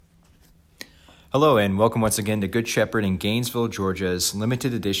Hello, and welcome once again to Good Shepherd in Gainesville, Georgia's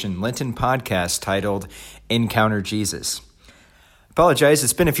limited edition Lenten podcast titled Encounter Jesus. Apologize,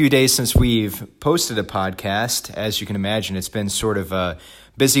 it's been a few days since we've posted a podcast. As you can imagine, it's been sort of a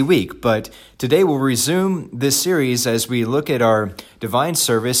busy week, but today we'll resume this series as we look at our divine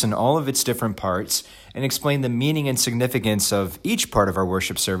service and all of its different parts and explain the meaning and significance of each part of our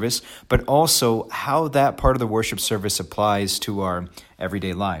worship service, but also how that part of the worship service applies to our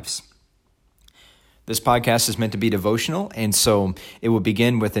everyday lives. This podcast is meant to be devotional, and so it will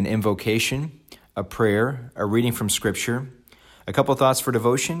begin with an invocation, a prayer, a reading from Scripture, a couple thoughts for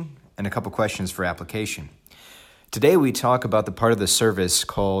devotion, and a couple questions for application. Today we talk about the part of the service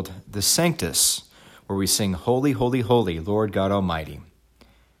called the Sanctus, where we sing, Holy, Holy, Holy, Lord God Almighty.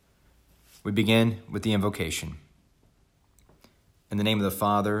 We begin with the invocation. In the name of the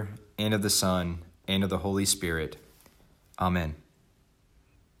Father, and of the Son, and of the Holy Spirit. Amen.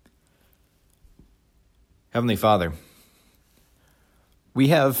 Heavenly Father, we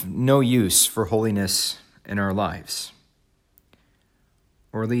have no use for holiness in our lives.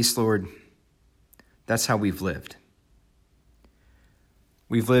 Or at least, Lord, that's how we've lived.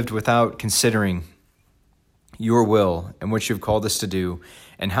 We've lived without considering your will and what you've called us to do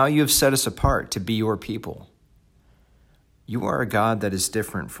and how you have set us apart to be your people. You are a God that is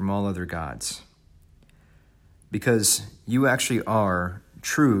different from all other gods because you actually are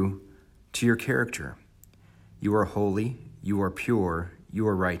true to your character. You are holy, you are pure, you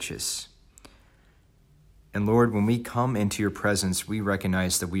are righteous. And Lord, when we come into your presence, we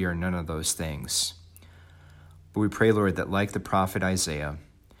recognize that we are none of those things. But we pray, Lord, that like the prophet Isaiah,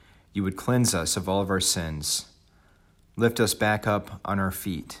 you would cleanse us of all of our sins, lift us back up on our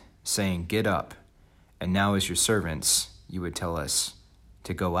feet, saying, get up, and now as your servants, you would tell us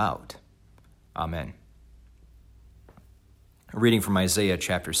to go out. Amen. A reading from Isaiah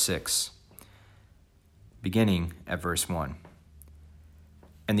chapter 6. Beginning at verse 1.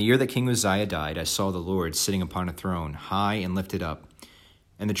 And the year that King Uzziah died, I saw the Lord sitting upon a throne, high and lifted up,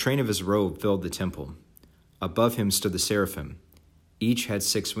 and the train of his robe filled the temple. Above him stood the seraphim. Each had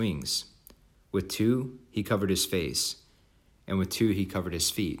 6 wings. With 2 he covered his face, and with 2 he covered his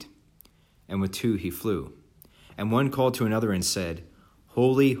feet, and with 2 he flew. And one called to another and said,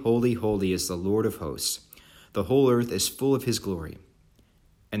 Holy, holy, holy is the Lord of hosts. The whole earth is full of his glory.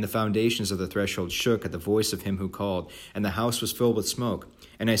 And the foundations of the threshold shook at the voice of him who called, and the house was filled with smoke.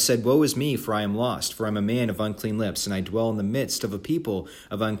 And I said, Woe is me, for I am lost, for I am a man of unclean lips, and I dwell in the midst of a people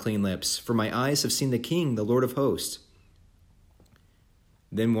of unclean lips, for my eyes have seen the King, the Lord of hosts.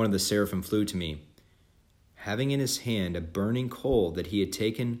 Then one of the seraphim flew to me, having in his hand a burning coal that he had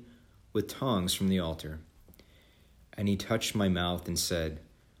taken with tongs from the altar. And he touched my mouth and said,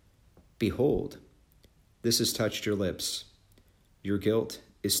 Behold, this has touched your lips. Your guilt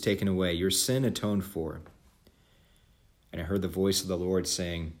is taken away, your sin atoned for. And I heard the voice of the Lord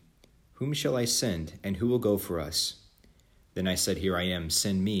saying, Whom shall I send, and who will go for us? Then I said, Here I am,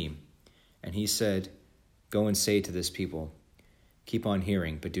 send me. And he said, Go and say to this people, Keep on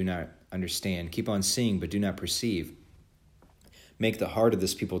hearing, but do not understand. Keep on seeing, but do not perceive. Make the heart of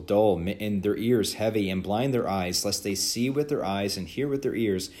this people dull, and their ears heavy, and blind their eyes, lest they see with their eyes, and hear with their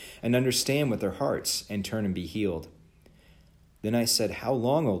ears, and understand with their hearts, and turn and be healed. Then I said, How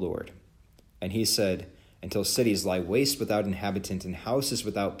long, O Lord? And he said, Until cities lie waste without inhabitant, and houses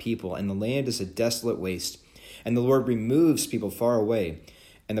without people, and the land is a desolate waste. And the Lord removes people far away,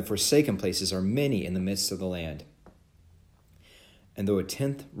 and the forsaken places are many in the midst of the land. And though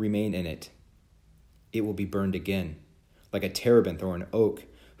 1/10 remain in it, it will be burned again, like a terebinth or an oak,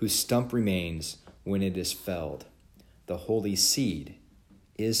 whose stump remains when it is felled. The holy seed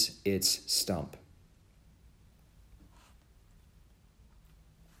is its stump.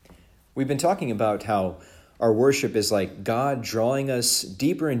 We've been talking about how our worship is like God drawing us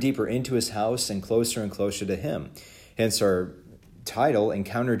deeper and deeper into his house and closer to him. Hence our title,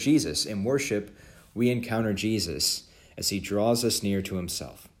 Encounter Jesus. In worship, we encounter Jesus as he draws us near to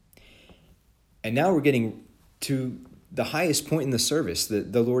himself. And now we're getting to the highest point in the service,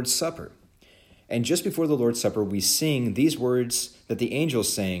 the Lord's Supper. And just before the Lord's Supper, we sing these words that the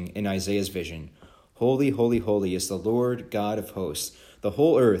angels sang in Isaiah's vision. Holy, holy, holy is the Lord God of hosts. The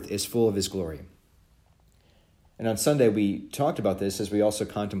whole earth is full of his glory. And on Sunday, we talked about this as we also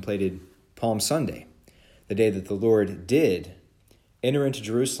contemplated Palm Sunday, the day that the Lord did enter into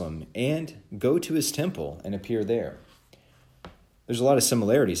Jerusalem and go to his temple and appear there. There's a lot of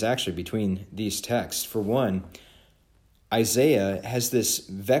similarities, actually, between these texts. For one, Isaiah has this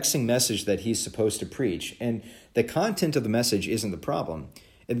vexing message that he's supposed to preach, and the content of the message isn't the problem.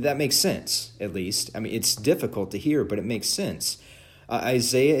 And that makes sense, at least. I mean, it's difficult to hear, but it makes sense.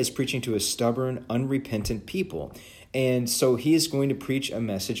 Isaiah is preaching to a stubborn, unrepentant people. And so he is going to preach a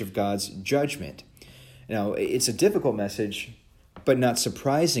message of God's judgment. Now, it's a difficult message, but not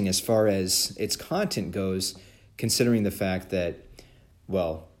surprising as far as its content goes, considering the fact that,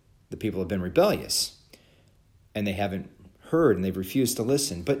 well, the people have been rebellious and they haven't heard and they've refused to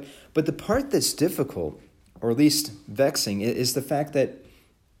listen. But the part that's difficult, or at least vexing, is the fact that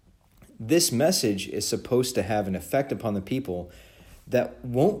this message is supposed to have an effect upon the people that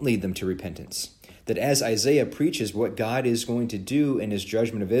won't lead them to repentance. That as Isaiah preaches what God is going to do in his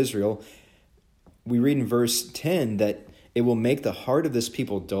judgment of Israel, we read in verse 10 that it will make the heart of this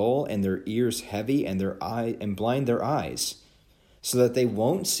people dull and their ears heavy and blind their eyes, so that they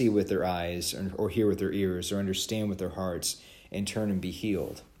won't see with their eyes or hear with their ears or understand with their hearts and turn and be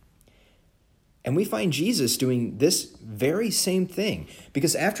healed. And we find Jesus doing this very same thing,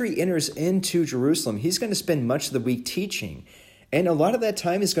 because after he enters into Jerusalem, he's going to spend much of the week teaching. And a lot of that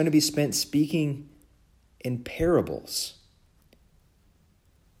time is going to be spent speaking in parables,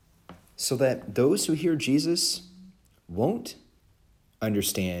 so that those who hear Jesus won't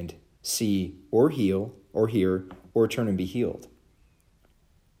understand, see, or heal, or hear, or turn and be healed.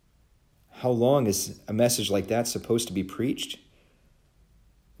 How long is a message like that supposed to be preached?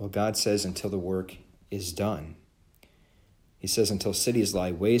 Well, God says until the work is done. He says until cities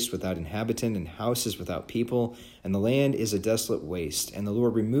lie waste without inhabitant and houses without people, and the land is a desolate waste, and the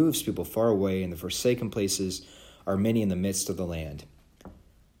Lord removes people far away, and the forsaken places are many in the midst of the land,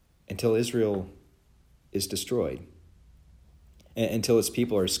 until Israel is destroyed, until its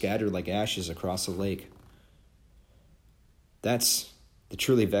people are scattered like ashes across a lake. That's the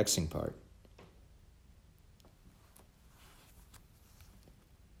truly vexing part.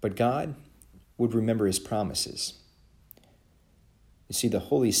 But God would remember his promises. You see, the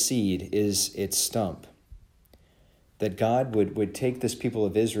holy seed is its stump. That God would take this people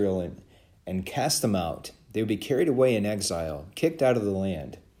of Israel and cast them out. They would be carried away in exile, kicked out of the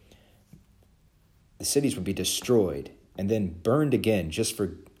land. The cities would be destroyed and then burned again just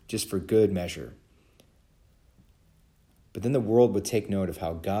for good measure. But then the world would take note of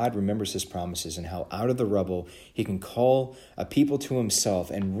how God remembers his promises and how out of the rubble he can call a people to himself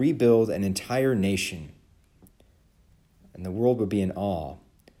and rebuild an entire nation. And the world would be in awe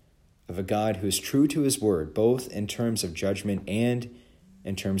of a God who is true to his word, both in terms of judgment and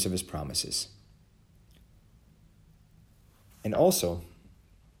in terms of his promises. And also,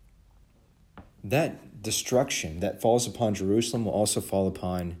 that destruction that falls upon Jerusalem will also fall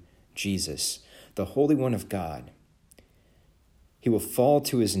upon Jesus, the Holy One of God. He will fall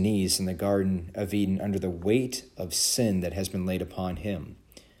to his knees in the Garden of Eden under the weight of sin that has been laid upon him,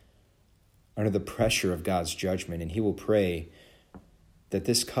 under the pressure of God's judgment, and he will pray that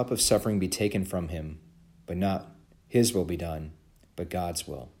this cup of suffering be taken from him, but not his will be done, but God's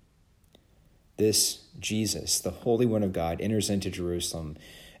will. This Jesus, the Holy One of God, enters into Jerusalem,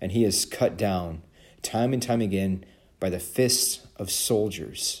 and he is cut down time and time again by the fists of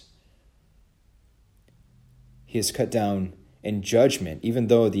soldiers. He is cut down in judgment, even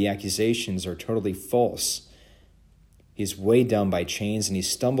though the accusations are totally false. He's weighed down by chains, and he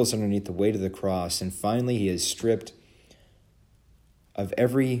stumbles underneath the weight of the cross, and finally he is stripped of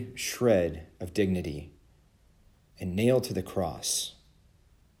every shred of dignity and nailed to the cross.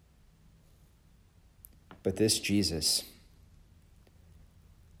 But this Jesus,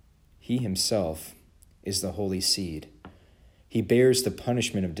 he himself is the holy seed. He bears the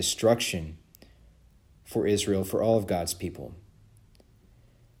punishment of destruction for Israel, for all of God's people.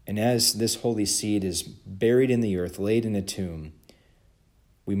 And as this holy seed is buried in the earth, laid in a tomb,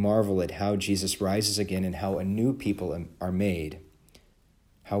 we marvel at how Jesus rises again and how a new people are made,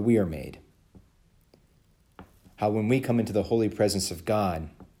 how we are made. How when we come into the holy presence of God,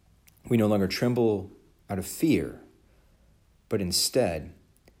 we no longer tremble out of fear, but instead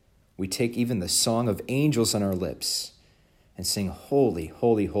we take even the song of angels on our lips and sing, "Holy,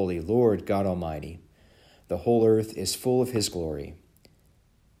 holy, holy, Lord God Almighty. The whole earth is full of his glory.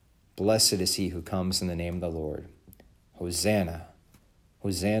 Blessed is he who comes in the name of the Lord. Hosanna,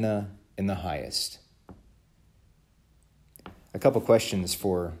 Hosanna in the highest." A couple questions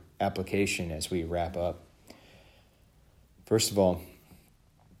for application as we wrap up. First of all,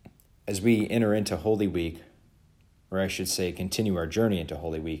 as we enter into Holy Week, or I should say continue our journey into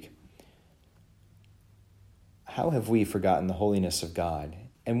Holy Week, how have we forgotten the holiness of God?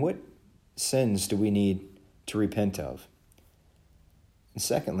 And what sins do we need to repent of? And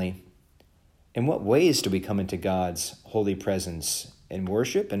secondly, in what ways do we come into God's holy presence in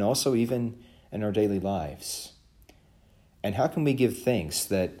worship and also even in our daily lives? And how can we give thanks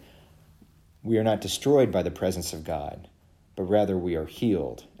that we are not destroyed by the presence of God, but but rather we are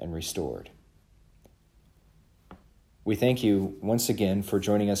healed and restored. We thank you once again for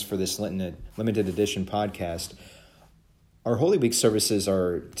joining us for this limited edition podcast. Our Holy Week services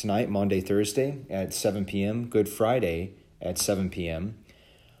are tonight, Maundy, Thursday at 7 p.m., Good Friday at 7 p.m.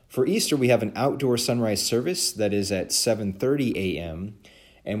 For Easter, we have an outdoor sunrise service that is at 7:30 a.m.,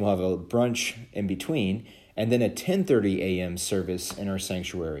 and we'll have a brunch in between, and then a 10:30 a.m. service in our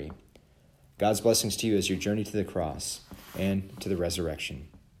sanctuary. God's blessings to you as you journey to the cross and to the resurrection.